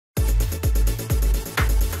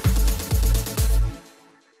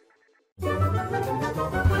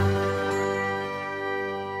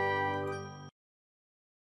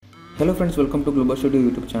Hello friends, welcome to Global Studio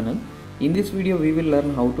YouTube channel. In this video we will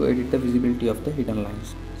learn how to edit the visibility of the hidden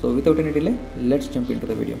lines. So without any delay, let's jump into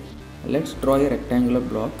the video. Let's draw a rectangular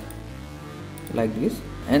block like this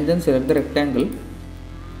and then select the rectangle.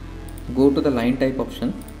 Go to the line type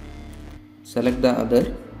option. Select the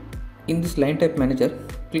other. In this line type manager,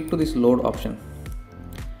 click to this load option.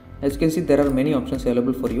 As you can see, there are many options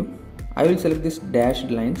available for you. I will select this dashed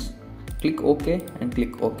lines. Click OK and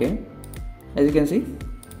click OK. As you can see,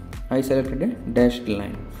 I selected a dashed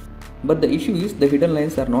line, but the issue is the hidden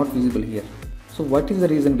lines are not visible here. So what is the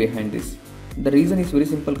reason behind this? The reason is very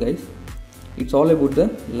simple, guys. It's all about the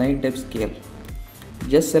line type scale.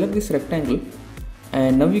 Just select this rectangle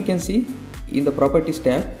and now you can see in the properties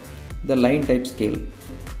tab the line type scale.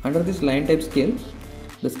 Under this line type scale,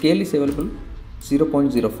 the scale is available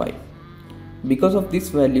 0.05. Because of this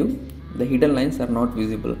value, the hidden lines are not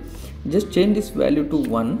visible. Just change this value to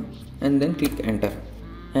 1 and then click enter.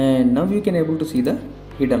 And now you can able to see the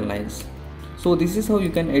hidden lines. So this is how you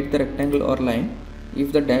can edit the rectangle or line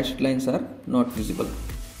if the dashed lines are not visible.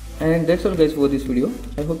 And that's all guys for this video.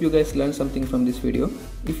 I hope you guys learned something from this video.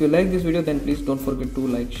 If you like this video, then please don't forget to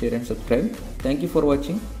like, share and subscribe. Thank you for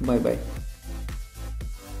watching. Bye bye.